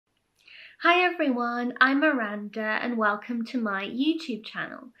Hi everyone, I'm Miranda and welcome to my YouTube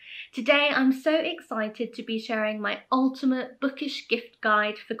channel. Today I'm so excited to be sharing my ultimate bookish gift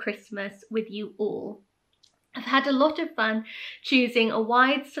guide for Christmas with you all. I've had a lot of fun choosing a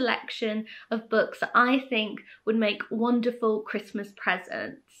wide selection of books that I think would make wonderful Christmas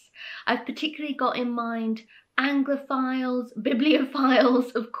presents. I've particularly got in mind Anglophiles,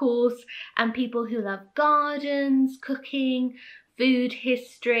 Bibliophiles of course, and people who love gardens, cooking, food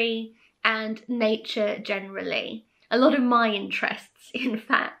history, and nature generally. A lot of my interests, in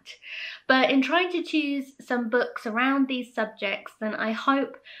fact. But in trying to choose some books around these subjects, then I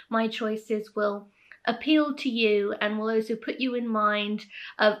hope my choices will appeal to you and will also put you in mind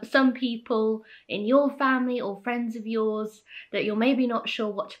of some people in your family or friends of yours that you're maybe not sure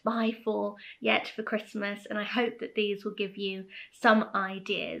what to buy for yet for Christmas, and I hope that these will give you some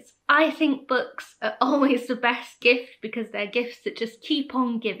ideas. I think books are always the best gift because they're gifts that just keep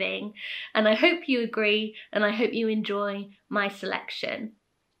on giving, and I hope you agree and I hope you enjoy my selection.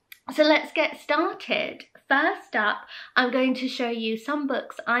 So let's get started. First up, I'm going to show you some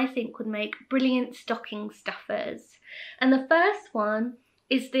books I think would make brilliant stocking stuffers. And the first one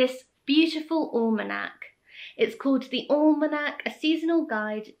is this beautiful almanac. It's called The Almanac, A Seasonal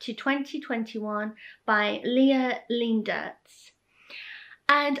Guide to 2021 by Leah Leendertz.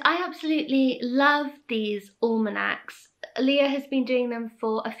 And I absolutely love these almanacs. Leah has been doing them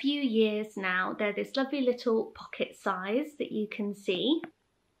for a few years now. They're this lovely little pocket size that you can see.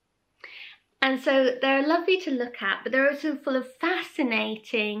 And so they're lovely to look at, but they're also full of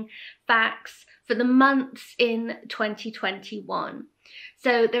fascinating facts for the months in 2021.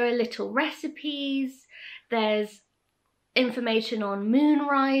 So there are little recipes, there's information on moon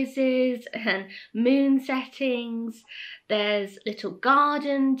rises and moon settings, there's little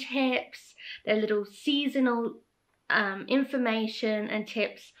garden tips, there are little seasonal information and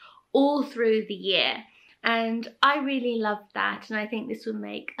tips all through the year. And I really love that, and I think this would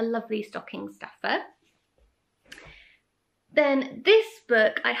make a lovely stocking stuffer. Then this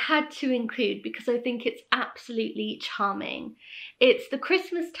book I had to include because I think it's absolutely charming. It's The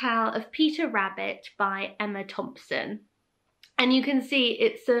Christmas Tale of Peter Rabbit by Emma Thompson. And you can see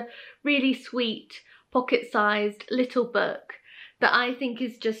it's a really sweet pocket-sized little book that I think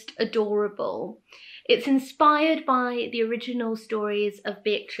is just adorable. It's inspired by the original stories of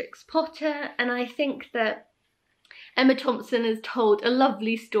Beatrix Potter, and I think that Emma Thompson has told a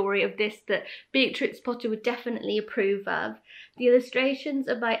lovely story of this that Beatrix Potter would definitely approve of. The illustrations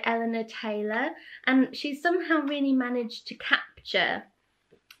are by Eleanor Taylor, and she's somehow really managed to capture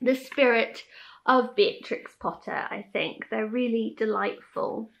the spirit of Beatrix Potter, I think. They're really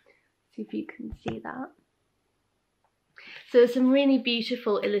delightful. See if you can see that. So there's some really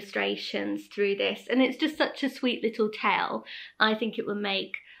beautiful illustrations through this, and it's just such a sweet little tale. I think it would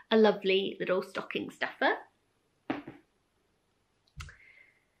make a lovely little stocking stuffer.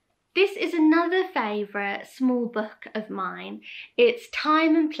 This is another favourite small book of mine. It's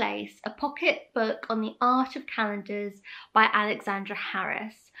Time and Place, a pocket book on the art of calendars by Alexandra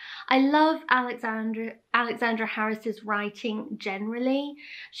Harris. I love Alexandra Harris's writing generally.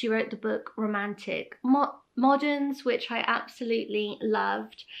 She wrote the book Romantic Moderns, which I absolutely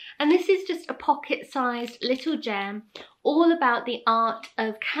loved. And this is just a pocket-sized little gem all about the art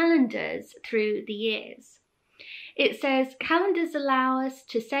of calendars through the years. It says, calendars allow us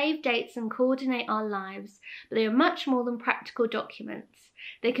to save dates and coordinate our lives, but they are much more than practical documents.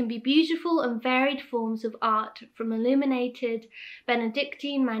 They can be beautiful and varied forms of art, from illuminated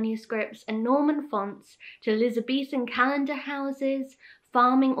Benedictine manuscripts and Norman fonts to Elizabethan calendar houses,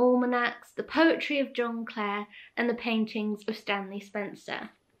 farming almanacs, the poetry of John Clare, and the paintings of Stanley Spencer.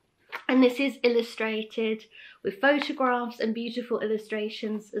 And this is illustrated with photographs and beautiful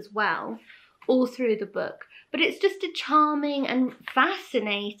illustrations as well, all through the book. But it's just a charming and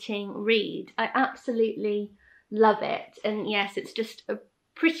fascinating read. I absolutely love it. And yes, it's just a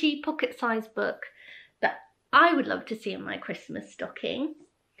pretty pocket-sized book that I would love to see in my Christmas stocking.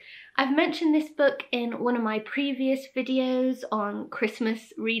 I've mentioned this book in one of my previous videos on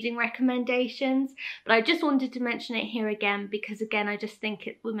Christmas reading recommendations, but I just wanted to mention it here again because, again, I just think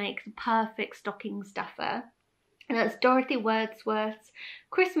it would make the perfect stocking stuffer. And that's Dorothy Wordsworth's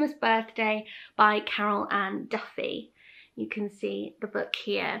Christmas Birthday by Carol Ann Duffy. You can see the book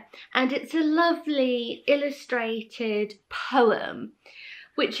here. And it's a lovely illustrated poem,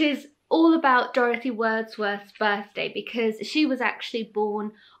 which is all about Dorothy Wordsworth's birthday because she was actually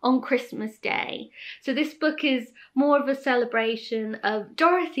born on Christmas Day. So this book is more of a celebration of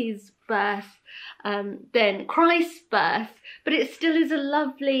Dorothy's birth than Christ's birth, but it still is a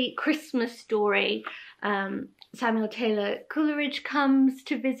lovely Christmas story. Samuel Taylor Coleridge comes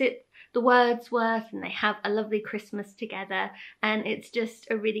to visit the Wordsworth, and they have a lovely Christmas together, and it's just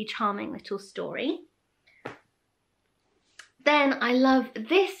a really charming little story. Then I love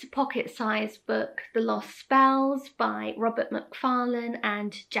this pocket-sized book, The Lost Spells by Robert Macfarlane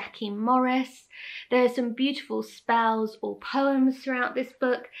and Jackie Morris. There are some beautiful spells or poems throughout this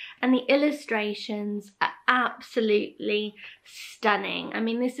book, and the illustrations are absolutely stunning. I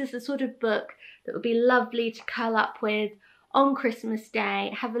mean, this is the sort of book that would be lovely to curl up with on Christmas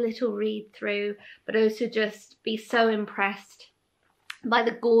Day, have a little read through, but also just be so impressed by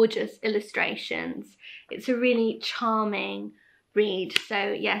the gorgeous illustrations. It's a really charming read.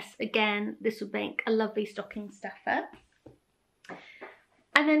 So yes, again, this would make a lovely stocking stuffer.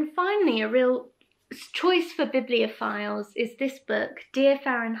 And then finally, a real choice for bibliophiles is this book, Dear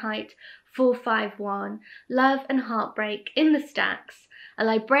Fahrenheit 451, Love and Heartbreak in the Stacks, a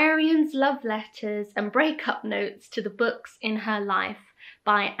librarian's love letters and breakup notes to the books in her life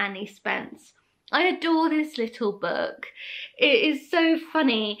by Annie Spence. I adore this little book. It is so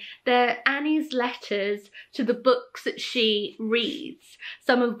funny that Annie's letters to the books that she reads,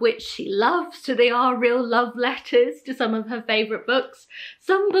 some of which she loves, so they are real love letters to some of her favourite books.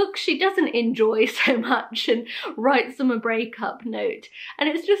 Some books she doesn't enjoy so much and writes them a breakup note. And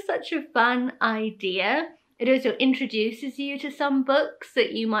it's just such a fun idea. It also introduces you to some books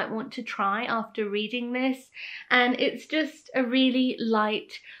that you might want to try after reading this. And it's just a really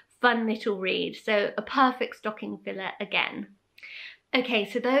light, fun little read, so a perfect stocking filler again. Okay,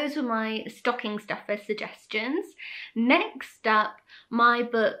 so those were my stocking stuffer suggestions. Next up, my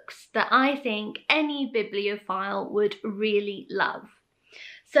books that I think any bibliophile would really love.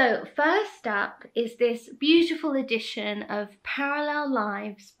 So first up is this beautiful edition of Parallel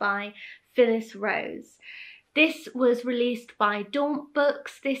Lives by Phyllis Rose. This was released by Daunt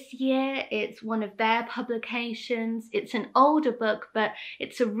Books this year. It's one of their publications. It's an older book, but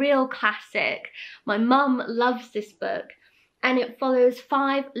it's a real classic. My mum loves this book, and it follows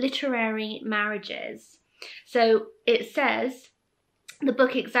 5 literary marriages. So it says, the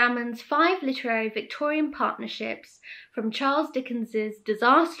book examines 5 literary Victorian partnerships, from Charles Dickens's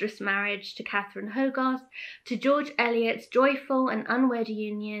disastrous marriage to Catherine Hogarth to George Eliot's joyful and unwed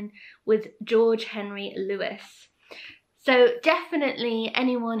union with George Henry Lewis. So definitely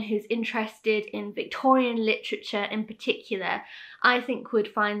anyone who's interested in Victorian literature in particular, I think would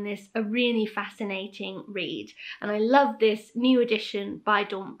find this a really fascinating read. And I love this new edition by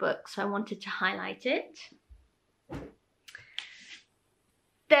Daunt Books, so I wanted to highlight it.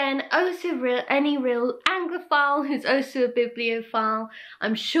 Then any real Anglophile who's also a bibliophile,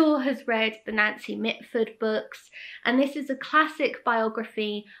 I'm sure has read the Nancy Mitford books. And this is a classic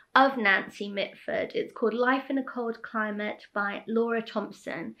biography of Nancy Mitford. It's called Life in a Cold Climate by Laura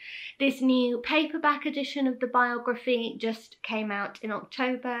Thompson. This new paperback edition of the biography just came out in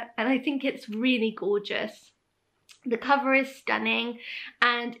October, and I think it's really gorgeous. The cover is stunning,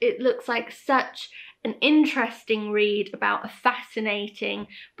 and it looks like such an interesting read about a fascinating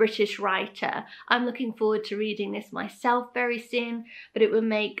British writer. I'm looking forward to reading this myself very soon, but it would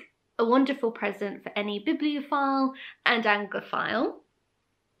make a wonderful present for any bibliophile and Anglophile.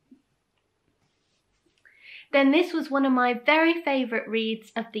 Then this was one of my very favourite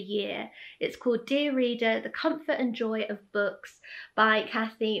reads of the year. It's called Dear Reader, The Comfort and Joy of Books by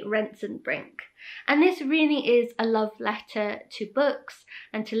Kathy Rensenbrink. And this really is a love letter to books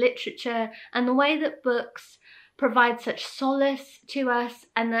and to literature, and the way that books provide such solace to us,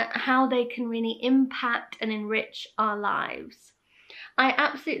 and that how they can really impact and enrich our lives. I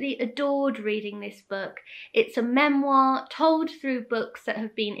absolutely adored reading this book. It's a memoir told through books that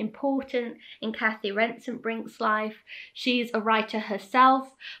have been important in Kathy Rensenbrink's life. She's a writer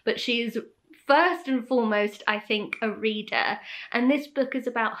herself, but she's first and foremost, I think, a reader. And this book is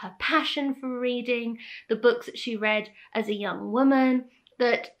about her passion for reading, the books that she read as a young woman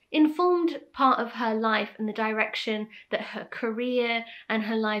that informed part of her life and the direction that her career and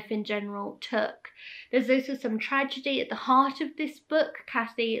her life in general took. There's also some tragedy at the heart of this book.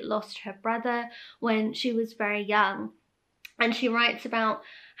 Kathy lost her brother when she was very young, and she writes about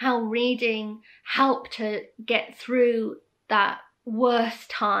how reading helped her get through that worst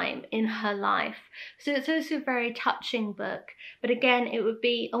time in her life. So it's also a very touching book, but again, it would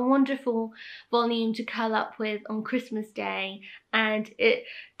be a wonderful volume to curl up with on Christmas Day, and it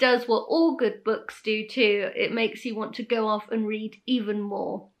does what all good books do too. It makes you want to go off and read even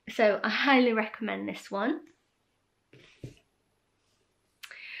more. So I highly recommend this one.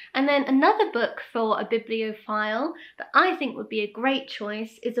 And then another book for a bibliophile that I think would be a great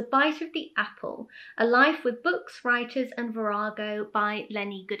choice is A Bite of the Apple, A Life with Books, Writers and Virago by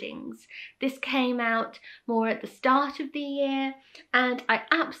Lenny Goodings. This came out more at the start of the year and I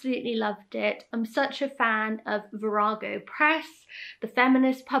absolutely loved it. I'm such a fan of Virago Press, the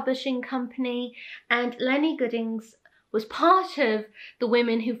feminist publishing company, and Lenny Goodings was part of the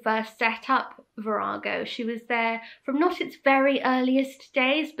women who first set up Virago. She was there from not its very earliest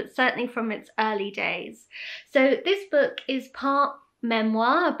days, but certainly from its early days. So this book is part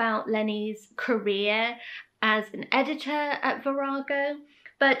memoir about Lenny's career as an editor at Virago,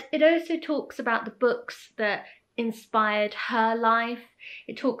 but it also talks about the books that inspired her life.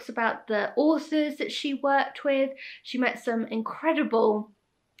 It talks about the authors that she worked with. She met some incredible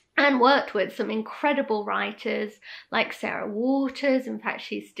and worked with some incredible writers like Sarah Waters. In fact,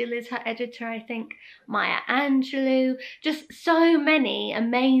 she still is her editor, I think, Maya Angelou, just so many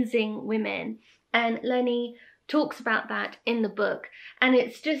amazing women. And Lenny talks about that in the book, and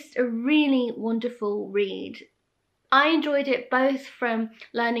it's just a really wonderful read. I enjoyed it both from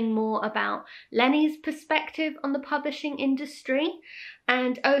learning more about Lenny's perspective on the publishing industry,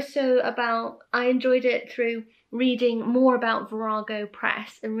 and also I enjoyed it through reading more about Virago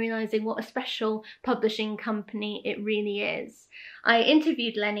Press and realising what a special publishing company it really is. I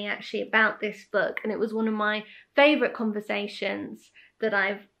interviewed Lenny actually about this book, and it was one of my favourite conversations that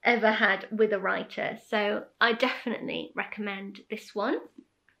I've ever had with a writer, so I definitely recommend this one.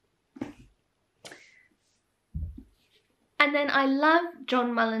 And then I love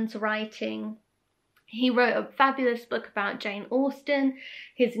John Mullen's writing. He wrote a fabulous book about Jane Austen.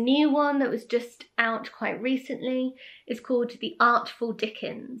 His new one that was just out quite recently is called The Artful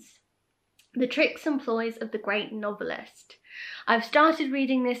Dickens, The Tricks and Ploys of the Great Novelist. I've started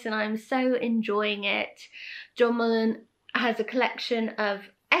reading this and I'm so enjoying it. John Mullen has a collection of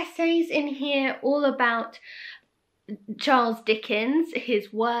essays in here all about Charles Dickens,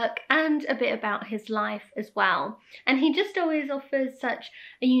 his work, and a bit about his life as well. And he just always offers such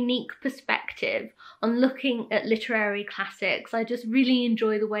a unique perspective on looking at literary classics. I just really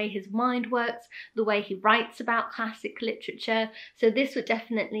enjoy the way his mind works, the way he writes about classic literature. So this would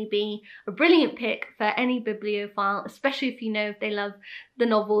definitely be a brilliant pick for any bibliophile, especially if they love the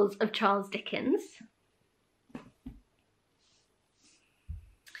novels of Charles Dickens.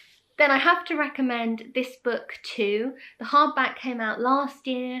 Then I have to recommend this book too. The hardback came out last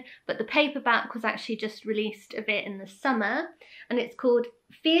year, but the paperback was actually just released a bit in the summer, and it's called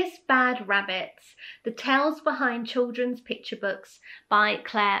Fierce Bad Rabbits, The Tales Behind Children's Picture Books by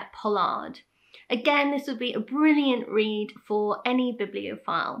Claire Pollard. Again, this would be a brilliant read for any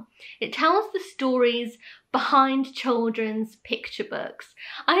bibliophile. It tells the stories behind children's picture books.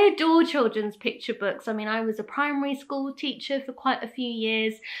 I adore children's picture books. I mean, I was a primary school teacher for quite a few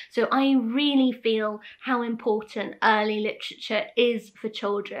years, so I really feel how important early literature is for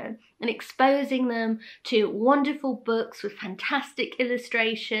children, and exposing them to wonderful books with fantastic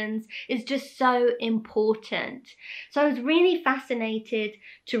illustrations is just so important. So I was really fascinated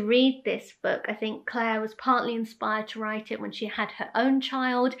to read this book. I think Claire was partly inspired to write it when she had her own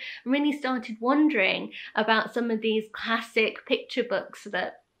child, and really started wondering about some of these classic picture books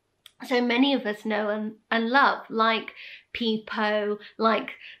that so many of us know and love, like Peepo,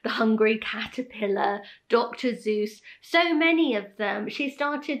 like The Hungry Caterpillar, Dr. Seuss, so many of them. She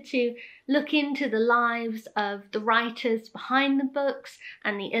started to look into the lives of the writers behind the books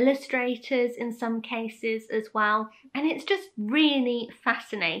and the illustrators in some cases as well, and it's just really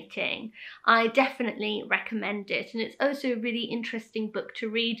fascinating. I definitely recommend it, and it's also a really interesting book to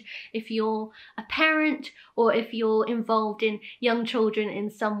read if you're a parent or if you're involved in young children in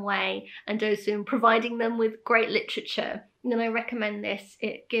some way, and also in providing them with great literature. Then I recommend this.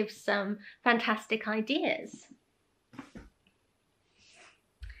 It gives some fantastic ideas.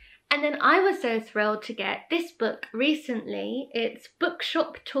 And then I was so thrilled to get this book recently. It's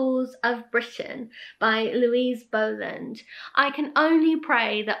Bookshop Tours of Britain by Louise Boland. I can only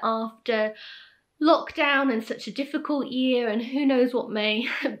pray that after lockdown and such a difficult year, and who knows what may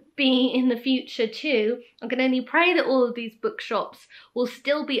be in the future too, I can only pray that all of these bookshops will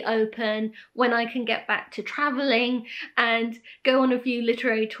still be open when I can get back to travelling and go on a few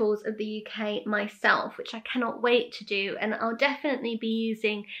literary tours of the UK myself, which I cannot wait to do, and I'll definitely be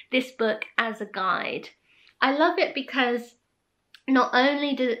using this book as a guide. I love it because not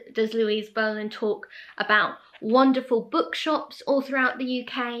only does Louise Boland talk about wonderful bookshops all throughout the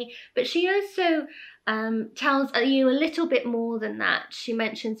UK, but she also tells you a little bit more than that. She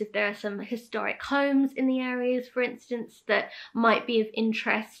mentions if there are some historic homes in the areas, for instance, that might be of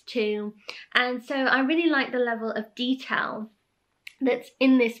interest too. And so I really like the level of detail that's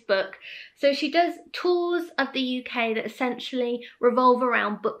in this book. So she does tours of the UK that essentially revolve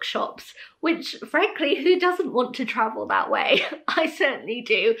around bookshops, which frankly, who doesn't want to travel that way? I certainly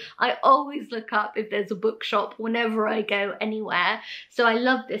do. I always look up if there's a bookshop whenever I go anywhere. So I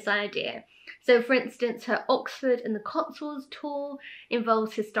love this idea. So for instance, her Oxford and the Cotswolds tour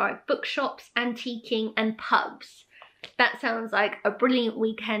involves historic bookshops, antiquing and pubs. That sounds like a brilliant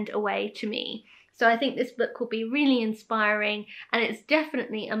weekend away to me. So I think this book will be really inspiring, and it's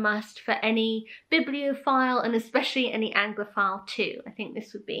definitely a must for any bibliophile and especially any Anglophile too. I think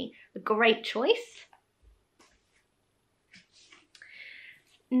this would be a great choice.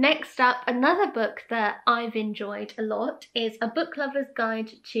 Next up, another book that I've enjoyed a lot is A Book Lover's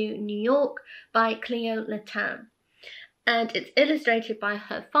Guide to New York by Cleo Latin. And it's illustrated by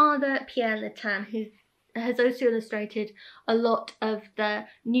her father, Pierre Latin, who has also illustrated a lot of the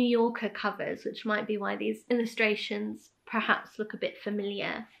New Yorker covers, which might be why these illustrations perhaps look a bit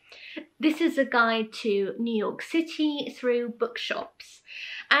familiar. This is a guide to New York City through bookshops.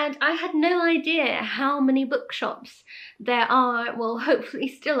 And I had no idea how many bookshops there are, well, hopefully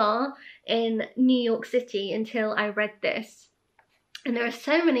still are, in New York City until I read this. And there are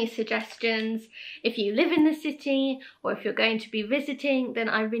so many suggestions. If you live in the city or if you're going to be visiting, then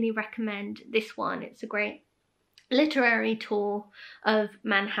I really recommend this one. It's a great literary tour of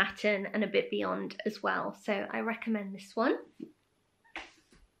Manhattan and a bit beyond as well. So I recommend this one.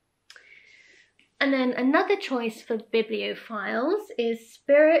 And then another choice for bibliophiles is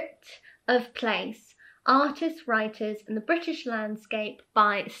Spirit of Place, Artists, Writers and the British Landscape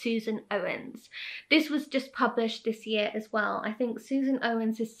by Susan Owens. This was just published this year as well. I think Susan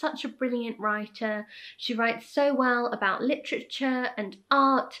Owens is such a brilliant writer. She writes so well about literature and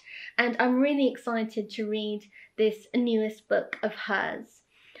art, and I'm really excited to read this newest book of hers.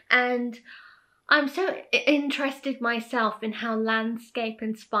 And I'm so interested myself in how landscape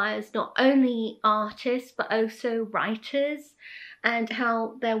inspires not only artists but also writers, and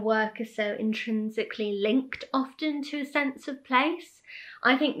how their work is so intrinsically linked often to a sense of place.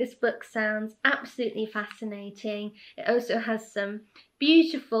 I think this book sounds absolutely fascinating. It also has some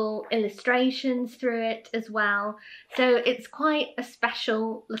beautiful illustrations through it as well. So it's quite a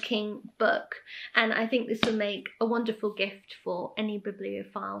special looking book, and I think this will make a wonderful gift for any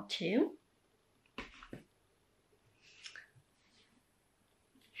bibliophile too.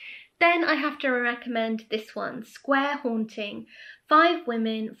 Then I have to recommend this one, Square Haunting, 5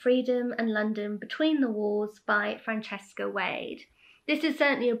 Women, Freedom and London Between the Wars by Francesca Wade. This is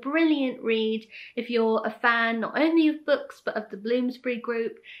certainly a brilliant read if you're a fan not only of books but of the Bloomsbury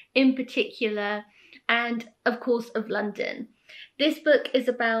Group in particular, and of course of London. This book is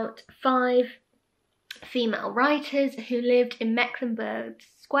about 5 female writers who lived in Mecklenburgh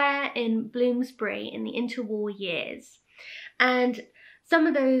Square in Bloomsbury in the interwar years. And some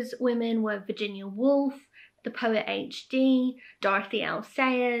of those women were Virginia Woolf, the poet H.D., Dorothy L.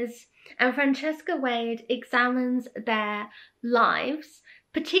 Sayers, and Francesca Wade examines their lives,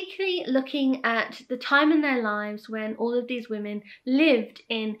 particularly looking at the time in their lives when all of these women lived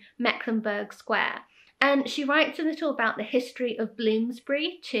in Mecklenburgh Square. And she writes a little about the history of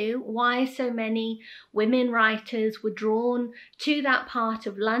Bloomsbury too, why so many women writers were drawn to that part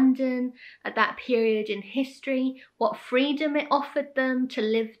of London at that period in history, what freedom it offered them to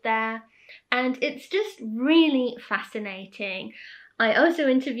live there. And it's just really fascinating. I also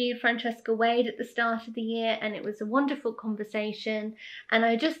interviewed Francesca Wade at the start of the year, and it was a wonderful conversation, and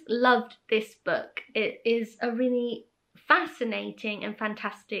I just loved this book. It is a really fascinating and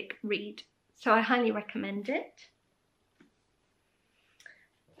fantastic read. So I highly recommend it.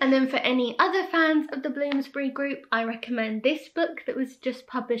 And then for any other fans of the Bloomsbury Group, I recommend this book that was just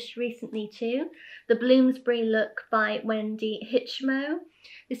published recently too, The Bloomsbury Look by Wendy Hitchmo.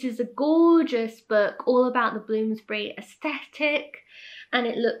 This is a gorgeous book all about the Bloomsbury aesthetic, and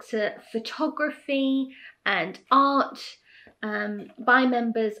it looks at photography and art by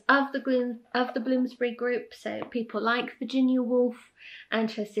members of the Bloomsbury Group, so people like Virginia Woolf and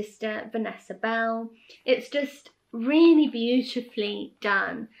her sister Vanessa Bell. It's just really beautifully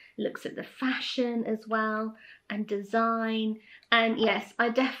done. It looks at the fashion as well and design, and yes, I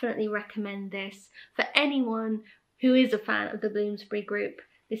definitely recommend this for anyone who is a fan of the Bloomsbury Group.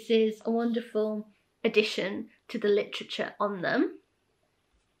 This is a wonderful addition to the literature on them.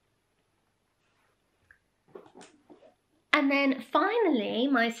 And then finally,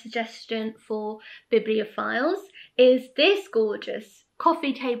 my suggestion for bibliophiles is this gorgeous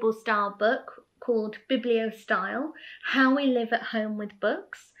coffee table style book called Bibliostyle, How We Live at Home with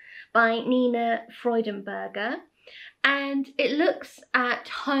Books by Nina Freudenberger. And it looks at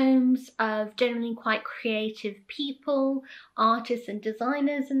homes of generally quite creative people, artists and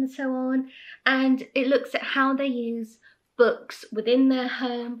designers and so on, and it looks at how they use books within their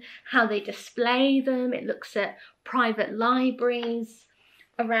home, how they display them. It looks at private libraries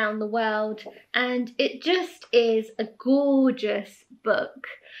around the world, and it just is a gorgeous book.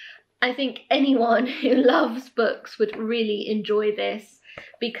 I think anyone who loves books would really enjoy this,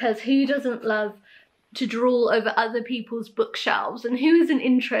 because who doesn't love to drool over other people's bookshelves, and who isn't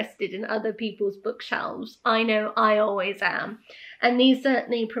interested in other people's bookshelves? I know I always am. And these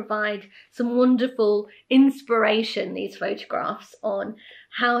certainly provide some wonderful inspiration, these photographs, on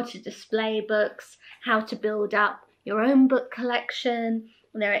how to display books, how to build up your own book collection.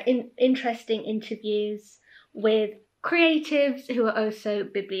 And there are interesting interviews with creatives who are also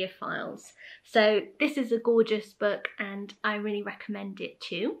bibliophiles. So this is a gorgeous book and I really recommend it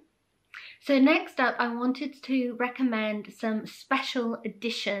too. So next up, I wanted to recommend some special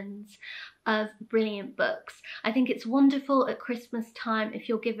editions of brilliant books. I think it's wonderful at Christmas time if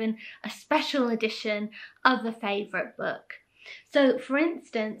you're given a special edition of a favourite book. So for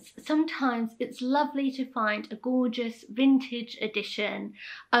instance, sometimes it's lovely to find a gorgeous vintage edition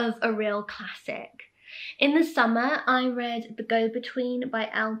of a real classic. In the summer, I read The Go-Between by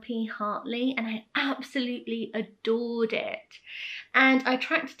L.P. Hartley and I absolutely adored it. And I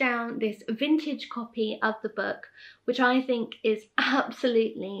tracked down this vintage copy of the book, which I think is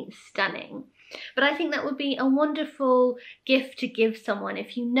absolutely stunning. But I think that would be a wonderful gift to give someone.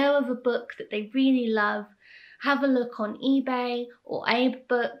 If you know of a book that they really love, have a look on eBay or Abe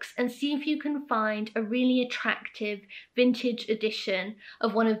Books and see if you can find a really attractive vintage edition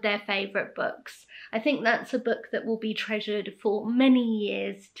of one of their favourite books. I think that's a book that will be treasured for many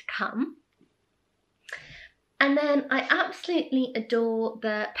years to come. And then I absolutely adore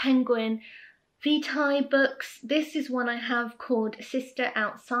the Penguin Vitae books. This is one I have called Sister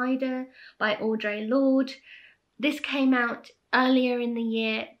Outsider by Audre Lorde. This came out earlier in the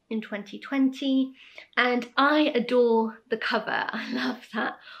year in 2020 and I adore the cover. I love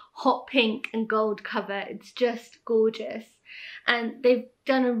that hot pink and gold cover. It's just gorgeous. And they've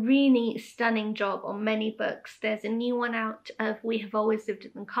done a really stunning job on many books. There's a new one out of We Have Always Lived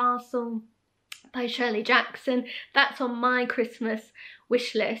in the Castle by Shirley Jackson. That's on my Christmas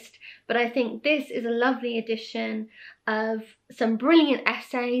wish list. But I think this is a lovely edition of some brilliant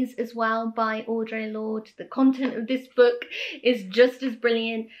essays as well by Audre Lorde. The content of this book is just as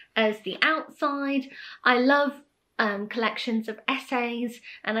brilliant as the outside. I love collections of essays,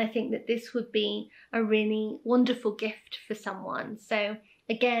 and I think that this would be a really wonderful gift for someone. So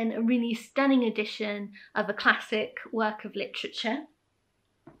again, a really stunning edition of a classic work of literature.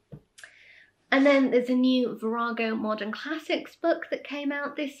 And then there's a new Virago Modern Classics book that came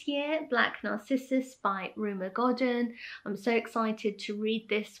out this year, Black Narcissus by Rumer Godden. I'm so excited to read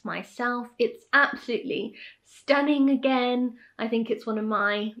this myself. It's absolutely stunning again. I think it's one of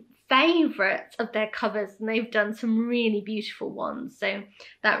my favourites of their covers and they've done some really beautiful ones. So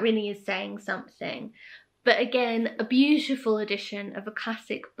that really is saying something. But again, a beautiful edition of a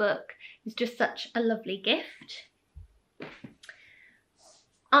classic book is just such a lovely gift.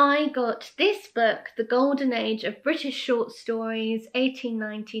 I got this book, The Golden Age of British Short Stories,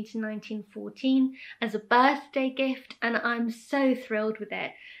 1890 to 1914, as a birthday gift, and I'm so thrilled with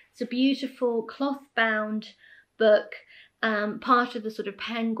it. It's a beautiful cloth-bound book, part of the sort of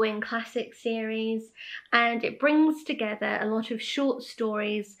Penguin Classic series, and it brings together a lot of short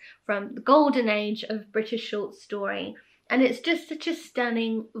stories from the golden age of British short story. And it's just such a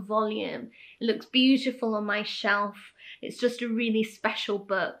stunning volume. It looks beautiful on my shelf. It's just a really special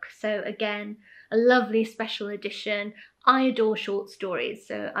book. So again, a lovely special edition. I adore short stories,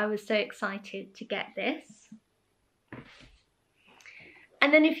 so I was so excited to get this.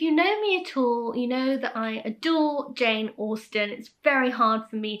 And then if you know me at all, you know that I adore Jane Austen. It's very hard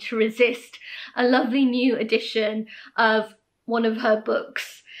for me to resist a lovely new edition of one of her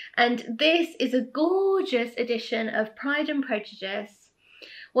books. And this is a gorgeous edition of Pride and Prejudice.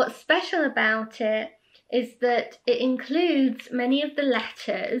 What's special about it is that it includes many of the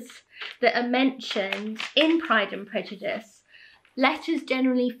letters that are mentioned in Pride and Prejudice. Letters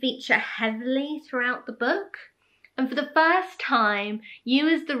generally feature heavily throughout the book. And for the first time, you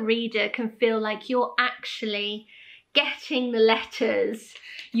as the reader can feel like you're actually getting the letters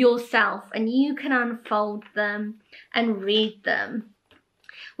yourself and you can unfold them and read them,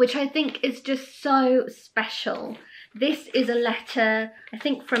 which I think is just so special. This is a letter, I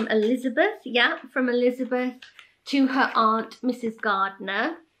think from Elizabeth, from Elizabeth to her aunt, Mrs.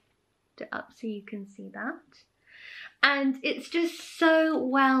 Gardiner. Put it up so you can see that. and it's just so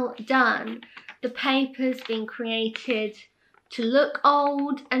well done. The paper's been created to look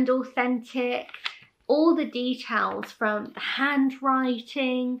old and authentic. All the details, from the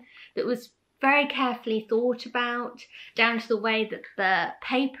handwriting that was very carefully thought about, down to the way that the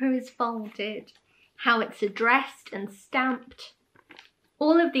paper is folded, how it's addressed and stamped.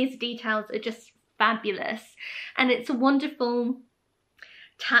 All of these details are just fabulous, and it's a wonderful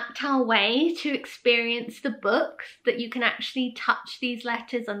tactile way to experience the book, that you can actually touch these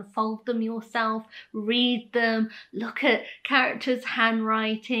letters, unfold them yourself, read them, look at characters'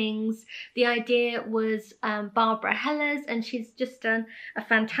 handwritings. The idea was Barbara Heller's, and she's just done a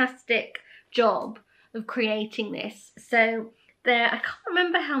fantastic job of creating this. So I can't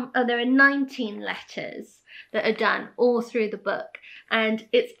remember there are 19 letters that are done all through the book, and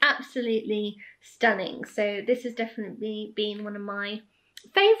it's absolutely stunning. So this has definitely been one of my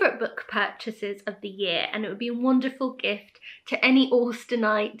favourite book purchases of the year, and it would be a wonderful gift to any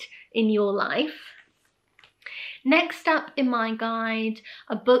Austenite in your life. Next up in my guide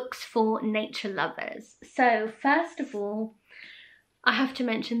are books for nature lovers. So first of all, I have to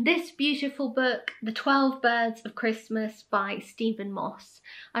mention this beautiful book, The 12 Birds of Christmas by Stephen Moss.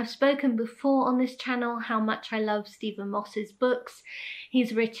 I've spoken before on this channel how much I love Stephen Moss's books.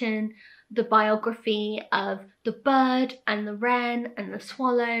 He's written the biography of the bird and the wren and the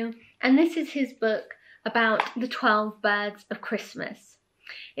swallow, and this is his book about the 12 birds of Christmas.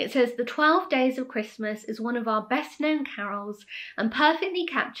 It says, "The 12 Days of Christmas is one of our best known carols and perfectly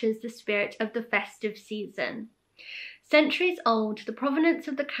captures the spirit of the festive season. Centuries old, the provenance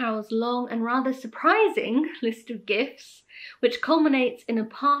of the carol's long and rather surprising list of gifts, which culminates in a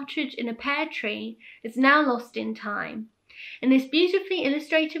partridge in a pear tree, is now lost in time. In this beautifully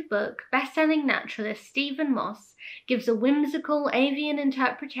illustrated book, best-selling naturalist Stephen Moss gives a whimsical avian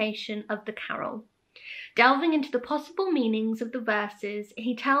interpretation of the carol. Delving into the possible meanings of the verses,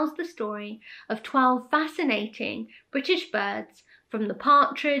 he tells the story of 12 fascinating British birds, from the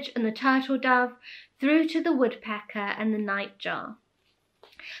partridge and the turtle dove through to the woodpecker and the nightjar."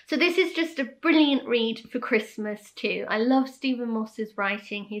 So this is just a brilliant read for Christmas too. I love Stephen Moss's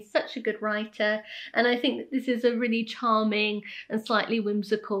writing. He's such a good writer, and I think that this is a really charming and slightly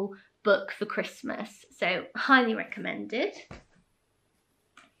whimsical book for Christmas. So highly recommended.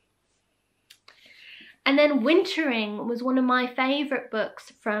 And then Wintering was one of my favourite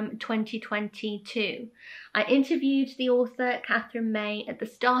books from 2022. I interviewed the author, Catherine May, at the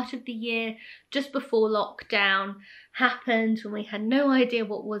start of the year, just before lockdown happened, when we had no idea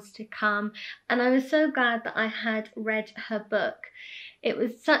what was to come, and I was so glad that I had read her book. It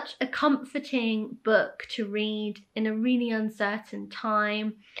was such a comforting book to read in a really uncertain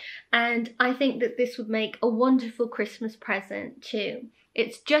time, and I think that this would make a wonderful Christmas present too.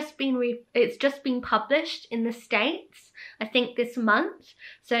 It's just been published in the States, I think this month,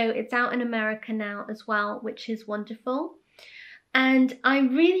 so it's out in America now as well, which is wonderful. And I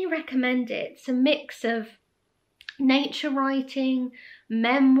really recommend it. It's a mix of nature writing,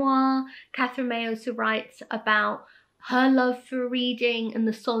 memoir. Catherine May also writes about her love for reading and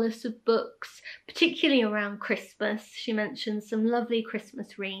the solace of books, particularly around Christmas. She mentions some lovely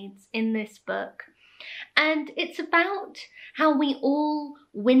Christmas reads in this book. And it's about how we all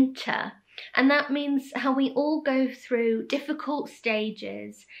winter, and that means how we all go through difficult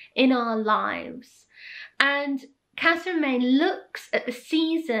stages in our lives. And Catherine May looks at the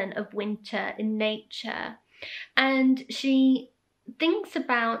season of winter in nature, and she thinks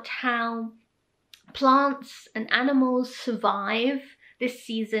about how plants and animals survive this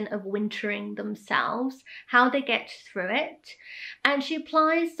season of wintering themselves, how they get through it, and she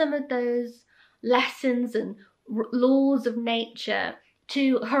applies some of those lessons and laws of nature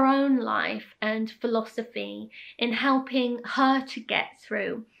to her own life and philosophy in helping her to get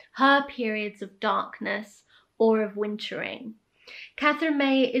through her periods of darkness or of wintering. Catherine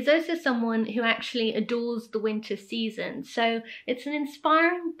May is also someone who actually adores the winter season, so it's an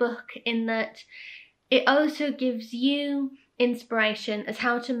inspiring book in that it also gives you inspiration as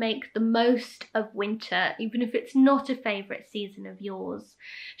how to make the most of winter, even if it's not a favourite season of yours.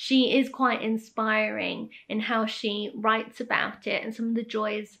 She is quite inspiring in how she writes about it and some of the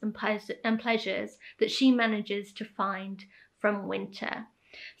joys and pleasures that she manages to find from winter.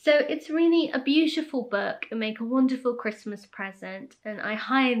 So it's really a beautiful book and make a wonderful Christmas present, and I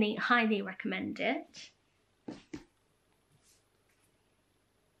highly, highly recommend it.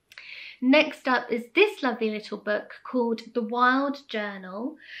 Next up is this lovely little book called The Wild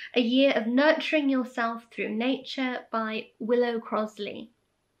Journal, A Year of Nurturing Yourself Through Nature by Willow Crosley.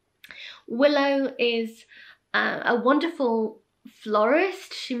 Willow is a wonderful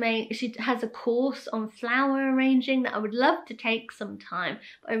florist. She has a course on flower arranging that I would love to take sometime,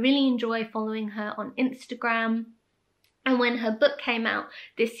 but I really enjoy following her on Instagram. And when her book came out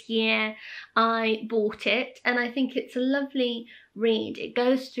this year, I bought it, and I think it's a lovely read. It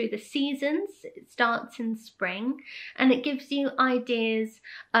goes through the seasons. It starts in spring, and it gives you ideas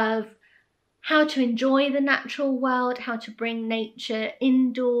of how to enjoy the natural world, how to bring nature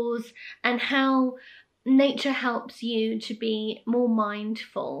indoors, and how nature helps you to be more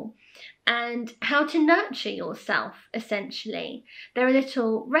mindful, and how to nurture yourself, essentially. There are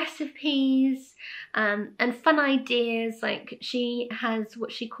little recipes and fun ideas, like she has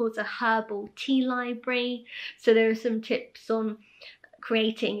what she calls a herbal tea library. So there are some tips on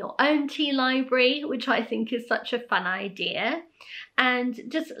creating your own tea library, which I think is such a fun idea. And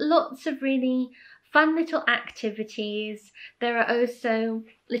just lots of really fun little activities. There are also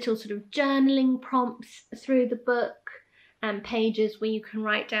little sort of journaling prompts through the book, and pages where you can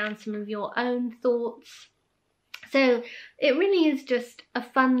write down some of your own thoughts. So it really is just a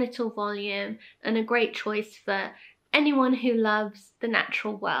fun little volume and a great choice for anyone who loves the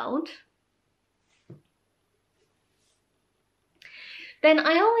natural world. Then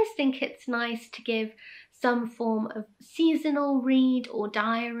I always think it's nice to give some form of seasonal read or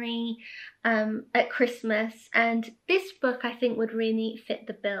diary at Christmas, and this book I think would really fit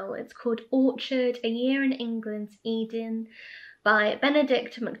the bill. It's called Orchard, A Year in England's Eden by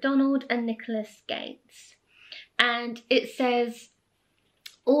Benedict MacDonald and Nicholas Gates. And it says,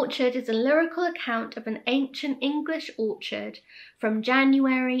 Orchard is a lyrical account of an ancient English orchard from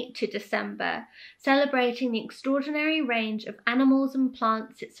January to December, celebrating the extraordinary range of animals and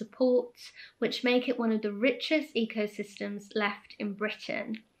plants it supports, which make it one of the richest ecosystems left in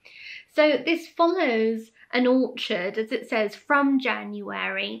Britain. So this follows an orchard, as it says, from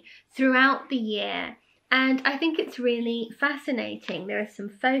January throughout the year, and I think it's really fascinating. There are some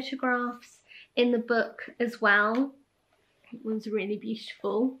photographs in the book as well. It was really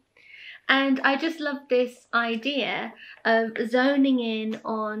beautiful. And I just love this idea of zoning in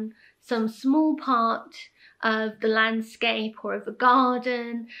on some small part of the landscape or of a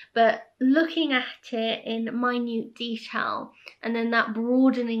garden, but looking at it in minute detail, and then that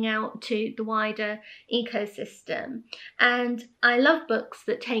broadening out to the wider ecosystem. And I love books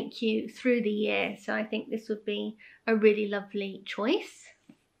that take you through the year, so I think this would be a really lovely choice.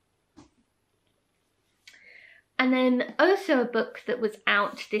 And then also a book that was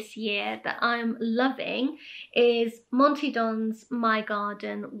out this year that I'm loving is Monty Don's My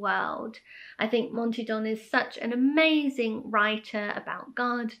Garden World. I think Monty Don is such an amazing writer about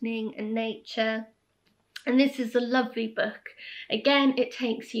gardening and nature. And this is a lovely book. Again, it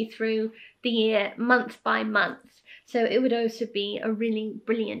takes you through the year month by month. So it would also be a really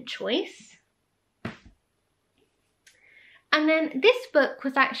brilliant choice. And then this book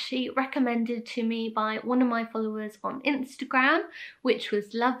was actually recommended to me by one of my followers on Instagram, which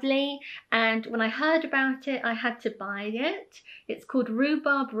was lovely. And when I heard about it, I had to buy it. It's called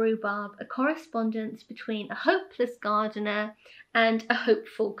Rhubarb, A Correspondence Between a Hopeless Gardener and a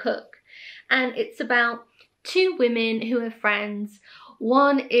Hopeful Cook. And it's about two women who are friends.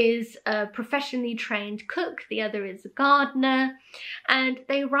 One is a professionally trained cook, the other is a gardener, and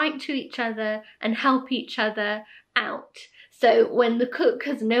they write to each other and help each other out. So when the cook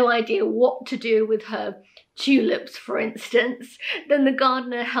has no idea what to do with her tulips, for instance, then the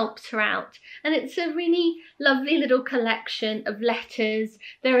gardener helps her out. And it's a really lovely little collection of letters.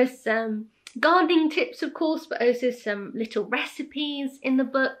 There are some gardening tips, of course, but also some little recipes in the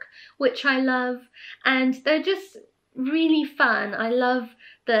book, which I love. And they're just really fun. I love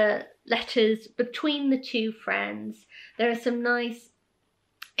the letters between the two friends. There are some nice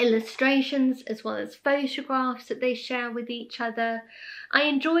illustrations as well as photographs that they share with each other. I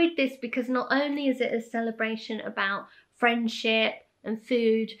enjoyed this because not only is it a celebration about friendship and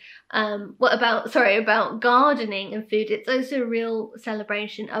food, about gardening and food, it's also a real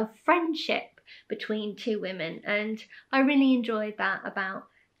celebration of friendship between two women, and I really enjoyed that about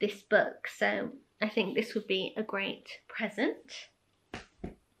this book. So I think this would be a great present.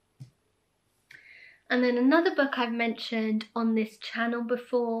 And then another book I've mentioned on this channel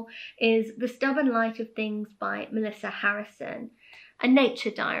before is The Stubborn Light of Things by Melissa Harrison, a nature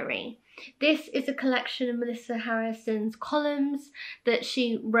diary. This is a collection of Melissa Harrison's columns that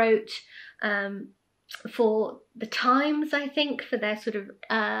she wrote for the Times, I think, for their sort of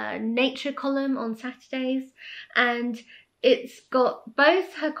nature column on Saturdays. And it's got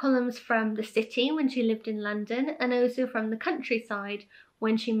both her columns from the city when she lived in London, and also from the countryside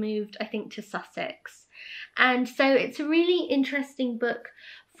when she moved, I think, to Sussex. And so it's a really interesting book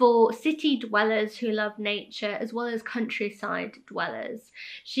for city dwellers who love nature as well as countryside dwellers.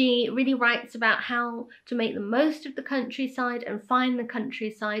 She really writes about how to make the most of the countryside and find the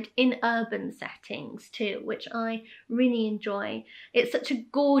countryside in urban settings too, which I really enjoy. It's such a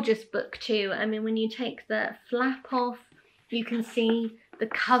gorgeous book too. I mean, when you take the flap off, you can see the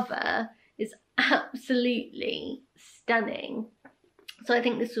cover is absolutely stunning. So I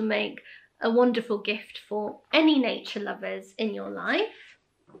think this will make a wonderful gift for any nature lovers in your life.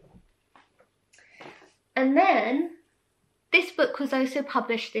 And then this book was also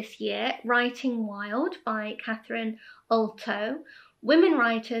published this year, Writing Wild by Catherine Alto. Women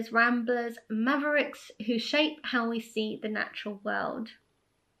writers, ramblers, mavericks who shape how we see the natural world.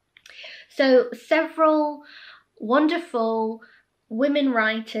 So several wonderful women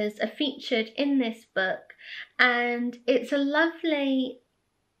writers are featured in this book, and it's a lovely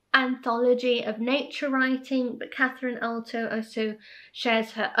anthology of nature writing, but Catherine Alto also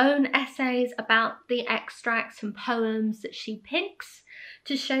shares her own essays about the extracts and poems that she picks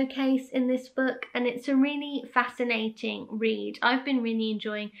to showcase in this book, and it's a really fascinating read. I've been really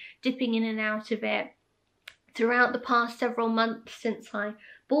enjoying dipping in and out of it throughout the past several months since I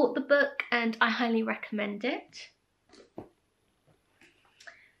bought the book, and I highly recommend it.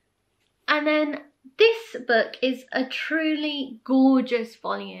 And then this book is a truly gorgeous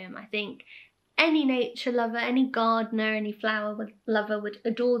volume. I think any nature lover, any gardener, any flower lover would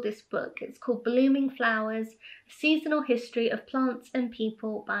adore this book. It's called Blooming Flowers, A Seasonal History of Plants and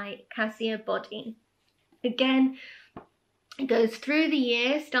People by Cassia Boddy. Again, it goes through the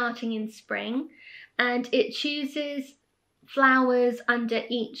year starting in spring, and it chooses flowers under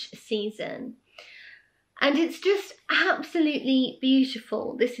each season. And it's just absolutely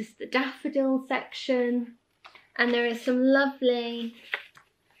beautiful. This is the daffodil section, and there are some lovely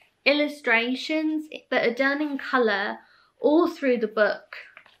illustrations that are done in colour all through the book,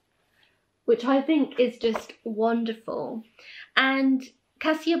 which I think is just wonderful. And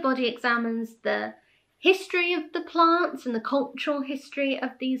Cassia Boddy examines the history of the plants and the cultural history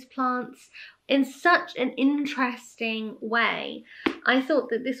of these plants in such an interesting way. I thought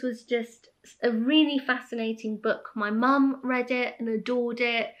that this was just a really fascinating book. My mum read it and adored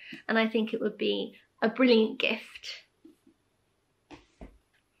it, and I think it would be a brilliant gift.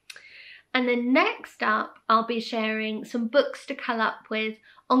 And then next up, I'll be sharing some books to cull up with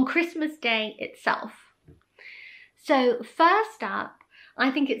on Christmas Day itself. So first up, I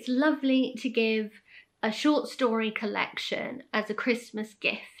think it's lovely to give a short story collection as a Christmas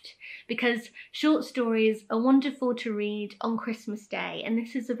gift, because short stories are wonderful to read on Christmas Day, and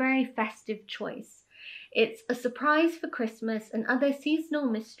this is a very festive choice. It's A Surprise for Christmas and Other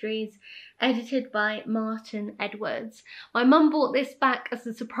Seasonal Mysteries, edited by Martin Edwards. My mum bought this back as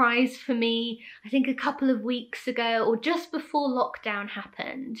a surprise for me, I think a couple of weeks ago, or just before lockdown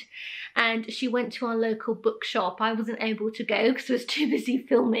happened. And she went to our local bookshop. I wasn't able to go because I was too busy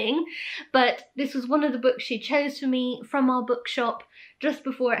filming, but this was one of the books she chose for me from our bookshop just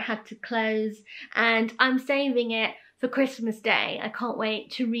before it had to close, and I'm saving it for Christmas Day. I can't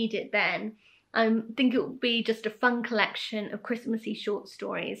wait to read it then. I think it will be just a fun collection of Christmassy short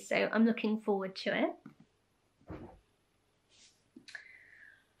stories, so I'm looking forward to it.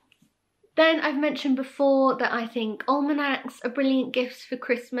 Then I've mentioned before that I think almanacs are brilliant gifts for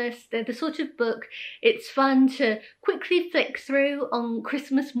Christmas. They're the sort of book it's fun to quickly flick through on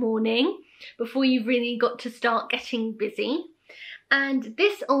Christmas morning before you've really got to start getting busy. And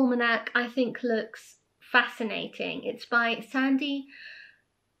this almanac I think looks fascinating. It's by Sandy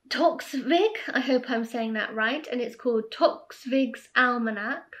Toksvig, I hope I'm saying that right, and it's called Toksvig's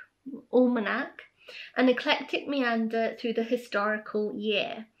Almanac, An Eclectic Meander Through the Historical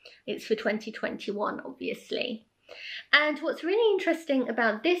Year. It's for 2021, obviously. And what's really interesting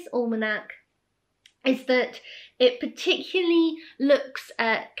about this almanac is that it particularly looks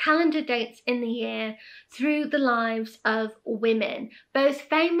at calendar dates in the year through the lives of women, both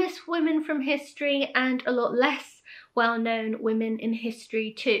famous women from history and a lot less well-known women in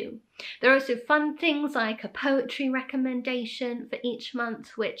history too. There are also fun things like a poetry recommendation for each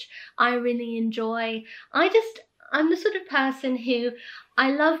month, which I really enjoy. I'm the sort of person who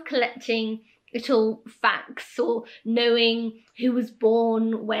I love collecting little facts or knowing who was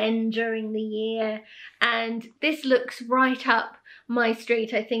born when during the year, and this looks right up my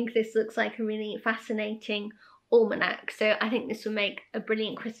street. I think this looks like a really fascinating almanac, so I think this will make a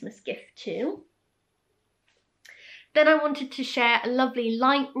brilliant Christmas gift too. Then I wanted to share a lovely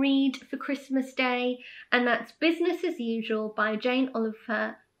light read for Christmas Day, and that's Business as Usual by Jane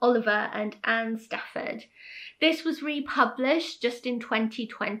Oliver and Anne Stafford. This was republished just in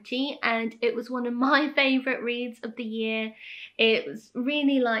 2020 and it was one of my favourite reads of the year. It was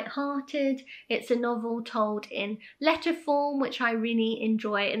really light-hearted. It's a novel told in letter form, which I really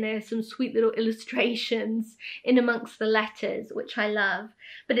enjoy, and there's some sweet little illustrations in amongst the letters, which I love.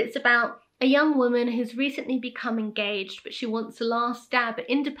 But it's about a young woman who's recently become engaged, but she wants a last stab at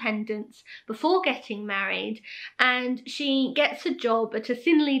independence before getting married, and she gets a job at a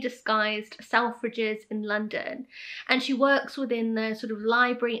thinly disguised Selfridges in London, and she works within the sort of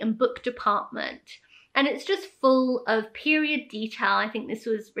library and book department. And it's just full of period detail. I think this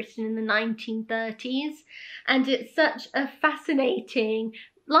was written in the 1930s, and it's such a fascinating,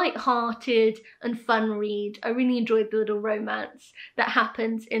 light-hearted and fun read. I really enjoyed the little romance that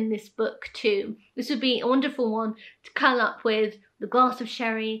happens in this book too. This would be a wonderful one to curl up with the glass of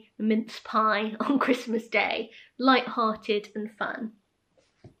sherry, the mince pie on Christmas Day. Light-hearted and fun.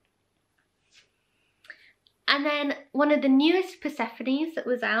 And then one of the newest Persephones that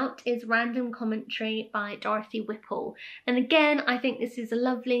was out is Random Commentary by Dorothy Whipple. And again, I think this is a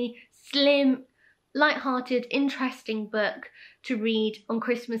lovely, slim, light-hearted, interesting book to read on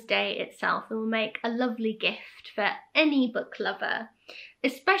Christmas Day itself, and will make a lovely gift for any book lover,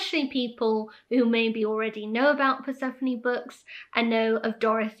 especially people who maybe already know about Persephone books and know of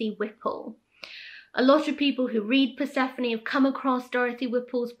Dorothy Whipple. A lot of people who read Persephone have come across Dorothy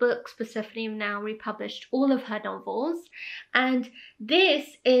Whipple's books. Persephone have now republished all of her novels, and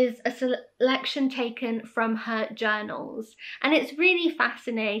this is a selection taken from her journals, and it's really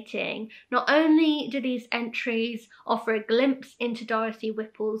fascinating. Not only do these entries offer a glimpse into Dorothy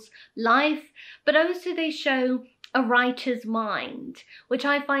Whipple's life, but also they show a writer's mind, which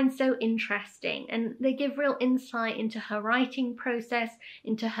I find so interesting, and they give real insight into her writing process,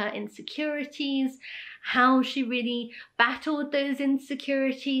 into her insecurities, how she really battled those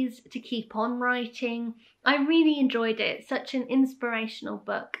insecurities to keep on writing. I really enjoyed it. It's such an inspirational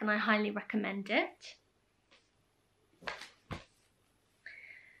book and I highly recommend it.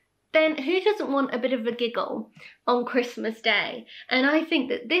 Then who doesn't want a bit of a giggle on Christmas Day? And I think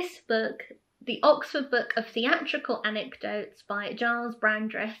that this book, The Oxford Book of Theatrical Anecdotes by Giles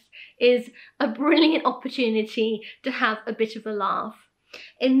Brandreth, is a brilliant opportunity to have a bit of a laugh.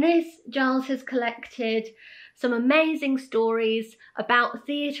 In this, Giles has collected some amazing stories about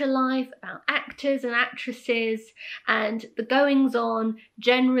theatre life, about actors and actresses, and the goings-on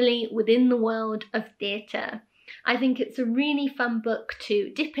generally within the world of theatre. I think it's a really fun book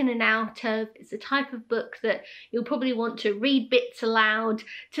to dip in and out of. It's the type of book that you'll probably want to read bits aloud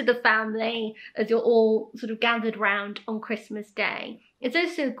to the family as you're all sort of gathered round on Christmas Day. It's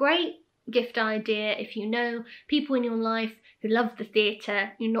also a great gift idea if you know people in your life who love the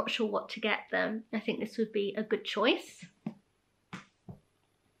theatre, you're not sure what to get them. I think this would be a good choice.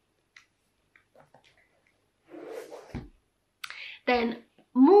 Then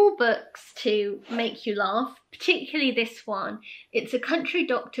more books to make you laugh, particularly this one. It's A Country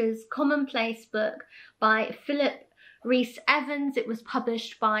Doctor's Commonplace book by Philip Rhys Evans. It was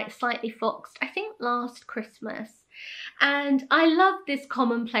published by Slightly Foxed, I think last Christmas. And I love this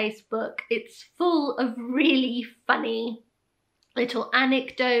commonplace book. It's full of really funny little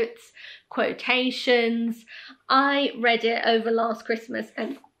anecdotes, quotations. I read it over last Christmas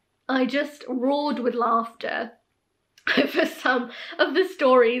and I just roared with laughter over some of the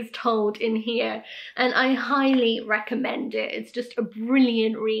stories told in here, and I highly recommend it. It's just a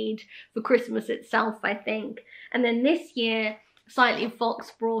brilliant read for Christmas itself, I think. And then this year, Slightly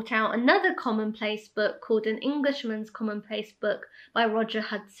Fox brought out another commonplace book called An Englishman's Commonplace Book by Roger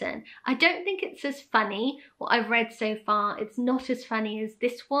Hudson. I don't think it's as funny, what I've read so far. It's not as funny as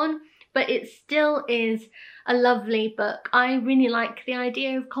this one, but it still is a lovely book. I really like the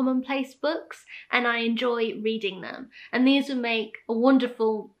idea of commonplace books and I enjoy reading them. And these would make a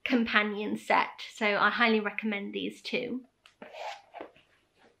wonderful companion set, so I highly recommend these too.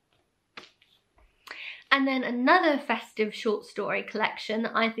 And then another festive short story collection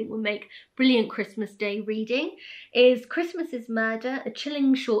that I think will make brilliant Christmas Day reading is Christmas's Murder, a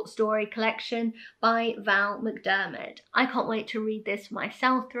chilling short story collection by Val McDermid. I can't wait to read this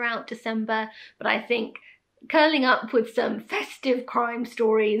myself throughout December, but I think curling up with some festive crime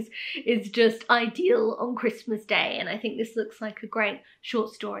stories is just ideal on Christmas Day, and I think this looks like a great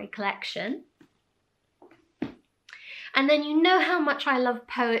short story collection. And then you know how much I love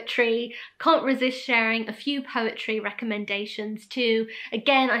poetry. Can't resist sharing a few poetry recommendations too.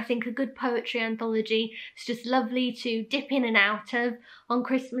 Again, I think a good poetry anthology is just lovely to dip in and out of on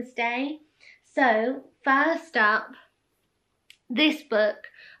Christmas Day. So first up, this book,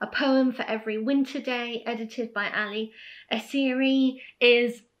 A Poem for Every Winter Day, edited by Ali Essiri,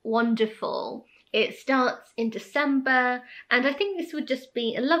 is wonderful. It starts in December, and I think this would just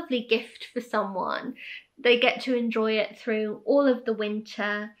be a lovely gift for someone. They get to enjoy it through all of the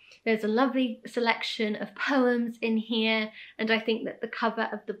winter. There's a lovely selection of poems in here, and I think that the cover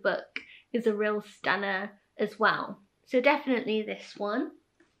of the book is a real stunner as well. So definitely this one.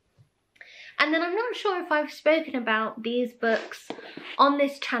 And then I'm not sure if I've spoken about these books on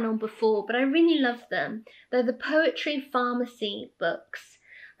this channel before, but I really love them. They're the Poetry Pharmacy books.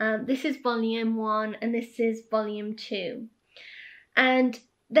 This is volume 1 and this is volume 2. And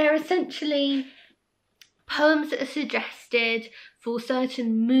they're essentially poems that are suggested for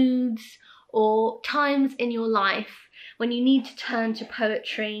certain moods or times in your life when you need to turn to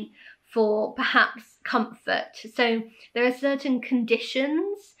poetry for perhaps comfort. So there are certain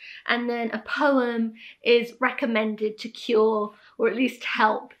conditions, and then a poem is recommended to cure or at least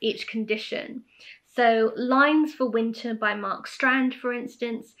help each condition. So Lines for Winter by Mark Strand, for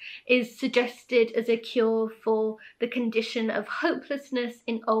instance, is suggested as a cure for the condition of hopelessness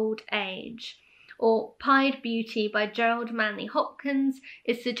in old age. Or Pied Beauty by Gerald Manley Hopkins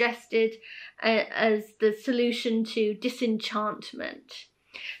is suggested as the solution to disenchantment.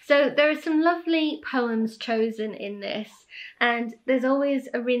 So there are some lovely poems chosen in this, and there's always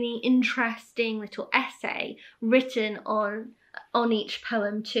a really interesting little essay written on each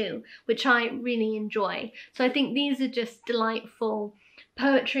poem too, which I really enjoy. So I think these are just delightful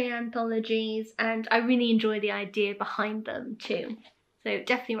poetry anthologies, and I really enjoy the idea behind them too. So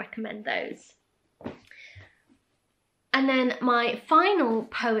definitely recommend those. And then my final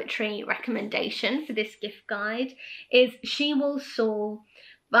poetry recommendation for this gift guide is She Will Soar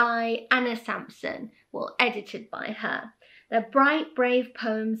by Anna Sampson, well, edited by her. They're bright, brave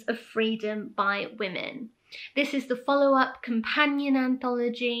poems of freedom by women. This is the follow-up companion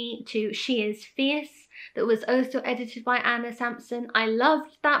anthology to She Is Fierce that was also edited by Anna Sampson. I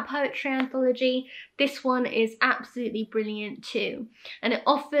loved that poetry anthology. This one is absolutely brilliant too. And it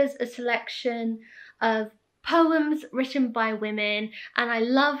offers a selection of poems written by women, and I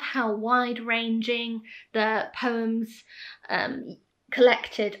love how wide-ranging the poems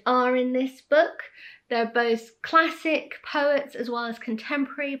collected are in this book. They're both classic poets as well as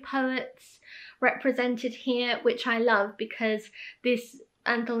contemporary poets represented here, which I love because this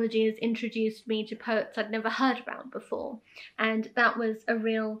anthology has introduced me to poets I'd never heard about before, and that was a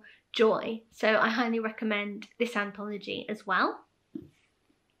real joy. So I highly recommend this anthology as well.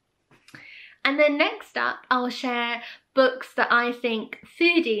 And then next up, I'll share books that I think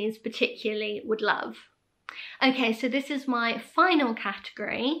foodies particularly would love. Okay, so this is my final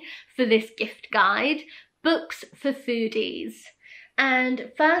category for this gift guide, books for foodies.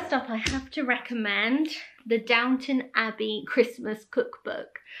 And first up, I have to recommend the Downton Abbey Christmas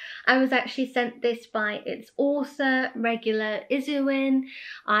Cookbook. I was actually sent this by its author, Regular Isuin.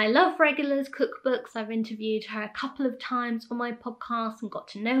 I love Regular's cookbooks. I've interviewed her a couple of times on my podcast and got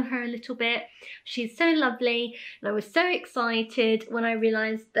to know her a little bit. She's so lovely, and I was so excited when I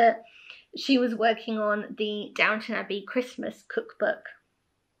realised that she was working on the Downton Abbey Christmas Cookbook.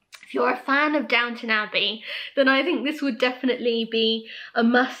 If you're a fan of Downton Abbey, then I think this would definitely be a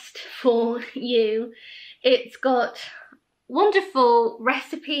must for you. It's got wonderful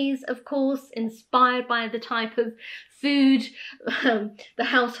recipes, of course, inspired by the type of food the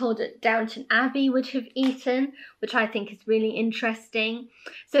household at Downton Abbey would have eaten, which I think is really interesting.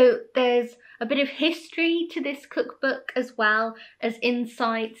 So there's a bit of history to this cookbook as well as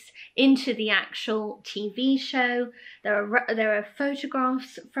insights into the actual TV show. There are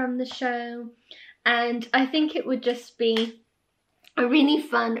photographs from the show, and I think it would just be a really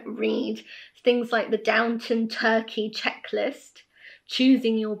fun read. Things like the Downton Turkey Checklist,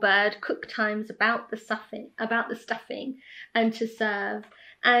 choosing your bird, cook times about the stuffing and to serve,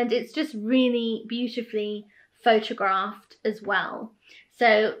 and it's just really beautifully photographed as well.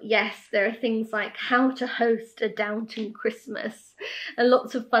 So yes, there are things like how to host a Downton Christmas and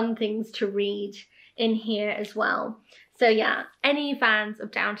lots of fun things to read in here as well. So yeah, any fans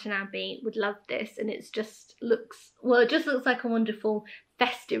of Downton Abbey would love this, and it just looks like a wonderful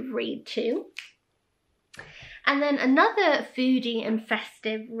festive read too. And then another foodie and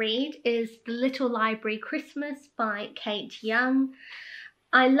festive read is The Little Library Christmas by Kate Young.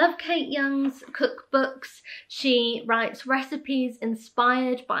 I love Kate Young's cookbooks. She writes recipes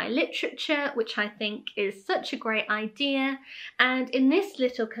inspired by literature, which I think is such a great idea. And in this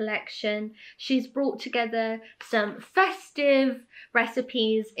little collection, she's brought together some festive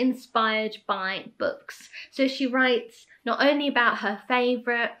recipes inspired by books. So she writes not only about her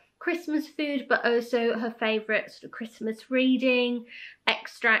favourite, Christmas food, but also her favourite sort of Christmas reading,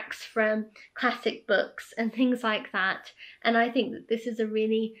 extracts from classic books and things like that. And I think that this is a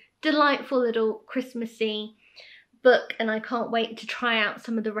really delightful little Christmassy book, and I can't wait to try out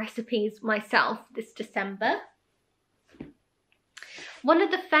some of the recipes myself this December. One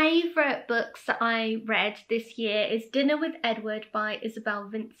of the favourite books that I read this year is Dinner with Edward by Isabel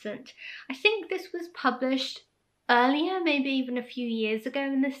Vincent. I think this was published earlier, maybe even a few years ago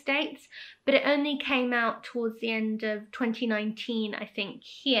in the States, but it only came out towards the end of 2019, I think,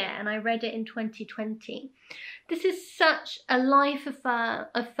 here, and I read it in 2020. This is such a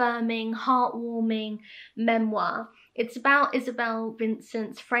life-affirming, heartwarming memoir. It's about Isabel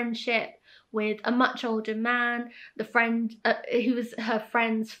Vincent's friendship with a much older man, who was her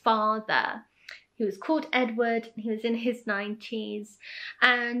friend's father. He was called Edward, he was in his 90s,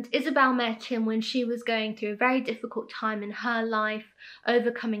 and Isabel met him when she was going through a very difficult time in her life,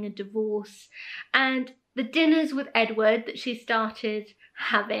 overcoming a divorce. And the dinners with Edward that she started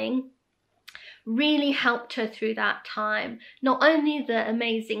having really helped her through that time. Not only the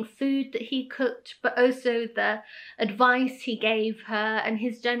amazing food that he cooked, but also the advice he gave her and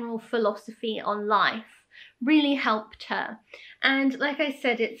his general philosophy on life really helped her. And like I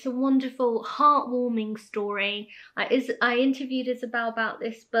said, it's a wonderful, heartwarming story. I interviewed Isabel about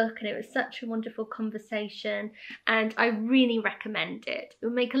this book, and it was such a wonderful conversation, and I really recommend it. It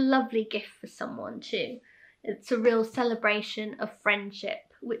would make a lovely gift for someone too. It's a real celebration of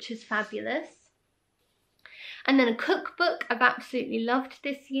friendship, which is fabulous. And then a cookbook I've absolutely loved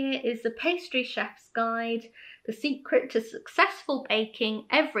this year is The Pastry Chef's Guide, The Secret to Successful Baking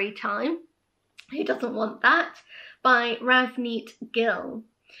Every Time. Who doesn't want that? By Ravneet Gill.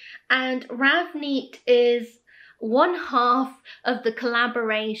 And Ravneet is one half of the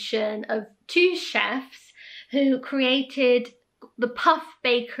collaboration of two chefs who created the Puff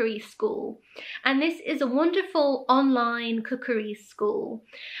Bakery School, and this is a wonderful online cookery school,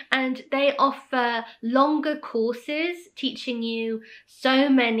 and they offer longer courses teaching you so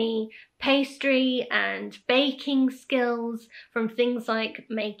many pastry and baking skills, from things like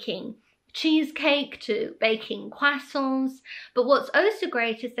making cheesecake to baking croissants. But what's also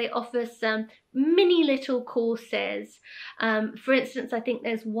great is they offer some mini little courses. For instance, I think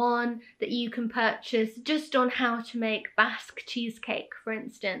there's one that you can purchase just on how to make Basque cheesecake, for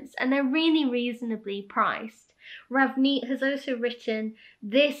instance, and they're really reasonably priced. Ravneet has also written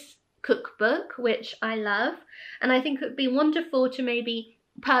this cookbook, which I love, and I think it would be wonderful to maybe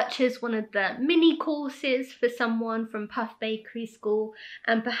purchase one of the mini courses for someone from Puff Bakery School,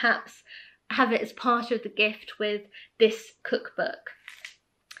 and perhaps have it as part of the gift with this cookbook.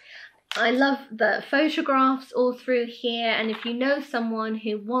 I love the photographs all through here, and if you know someone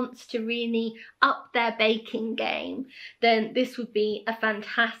who wants to really up their baking game, then this would be a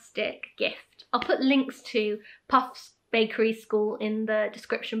fantastic gift. I'll put links to Puff's Bakery School in the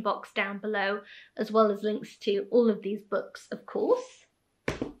description box down below, as well as links to all of these books, of course.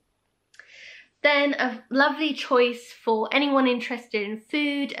 Then a lovely choice for anyone interested in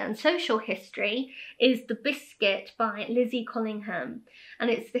food and social history is The Biscuit by Lizzie Collingham, and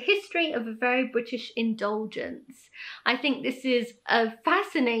it's the history of a very British indulgence. I think this is a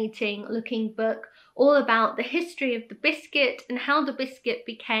fascinating looking book all about the history of the biscuit and how the biscuit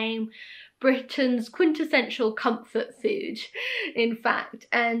became Britain's quintessential comfort food, in fact.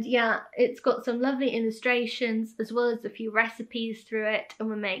 And yeah, it's got some lovely illustrations as well as a few recipes through it, and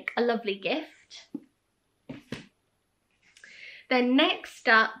will make a lovely gift. Then next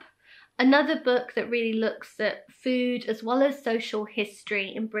up, another book that really looks at food as well as social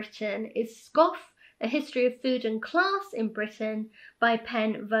history in Britain is Scoff, A History of Food and Class in Britain by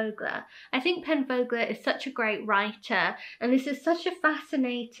Pen Vogler. I think Pen Vogler is such a great writer, and this is such a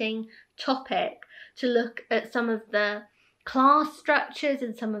fascinating topic to look at some of the class structures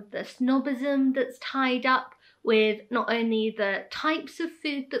and some of the snobism that's tied up with not only the types of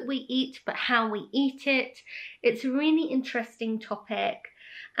food that we eat, but how we eat it. It's a really interesting topic,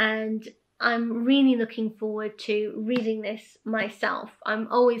 and I'm really looking forward to reading this myself. I'm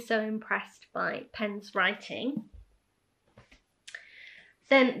always so impressed by Pen's writing.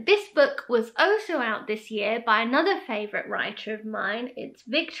 Then this book was also out this year by another favourite writer of mine. It's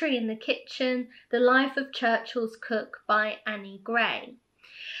Victory in the Kitchen, The Life of Churchill's Cook by Annie Gray.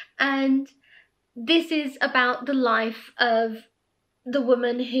 And this is about the life of the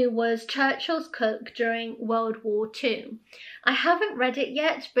woman who was Churchill's cook during World War II. I haven't read it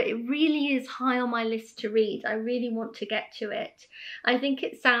yet, but it really is high on my list to read. I really want to get to it. I think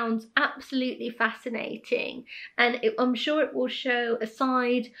it sounds absolutely fascinating, and I'm sure it will show a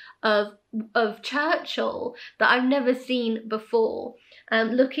side of of Churchill that I've never seen before.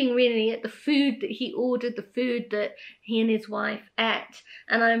 Looking really at the food that he ordered, the food that he and his wife ate,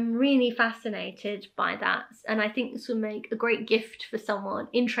 and I'm really fascinated by that, and I think this will make a great gift for someone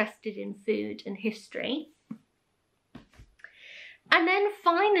interested in food and history. And then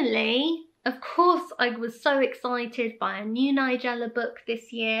finally, of course, I was so excited by a new Nigella book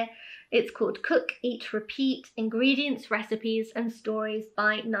this year. It's called Cook, Eat, Repeat, Ingredients, Recipes and Stories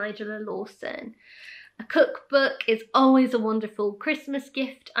by Nigella Lawson. A cookbook is always a wonderful Christmas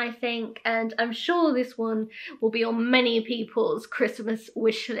gift, I think, and I'm sure this one will be on many people's Christmas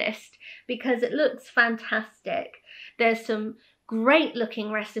wish list because it looks fantastic. There's some great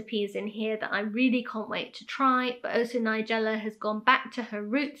looking recipes in here that I really can't wait to try, but also Nigella has gone back to her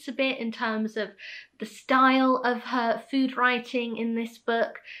roots a bit in terms of the style of her food writing in this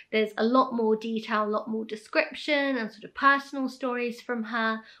book. There's a lot more detail, a lot more description and sort of personal stories from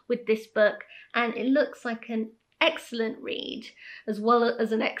her with this book, and it looks like an excellent read as well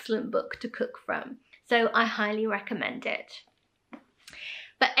as an excellent book to cook from. So I highly recommend it.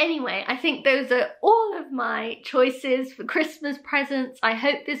 But anyway, I think those are all of my choices for Christmas presents. I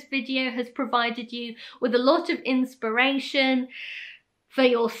hope this video has provided you with a lot of inspiration for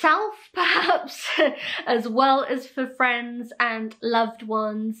yourself, perhaps, as well as for friends and loved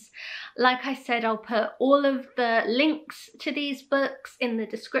ones. Like I said, I'll put all of the links to these books in the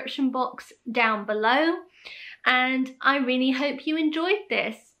description box down below. And I really hope you enjoyed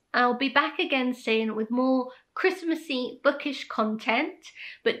this. I'll be back again soon with more Christmassy bookish content,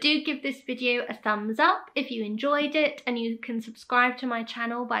 but do give this video a thumbs up if you enjoyed it, and you can subscribe to my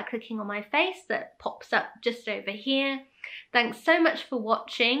channel by clicking on my face that pops up just over here. Thanks so much for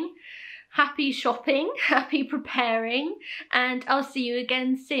watching. Happy shopping, happy preparing, and I'll see you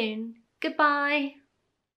again soon. Goodbye.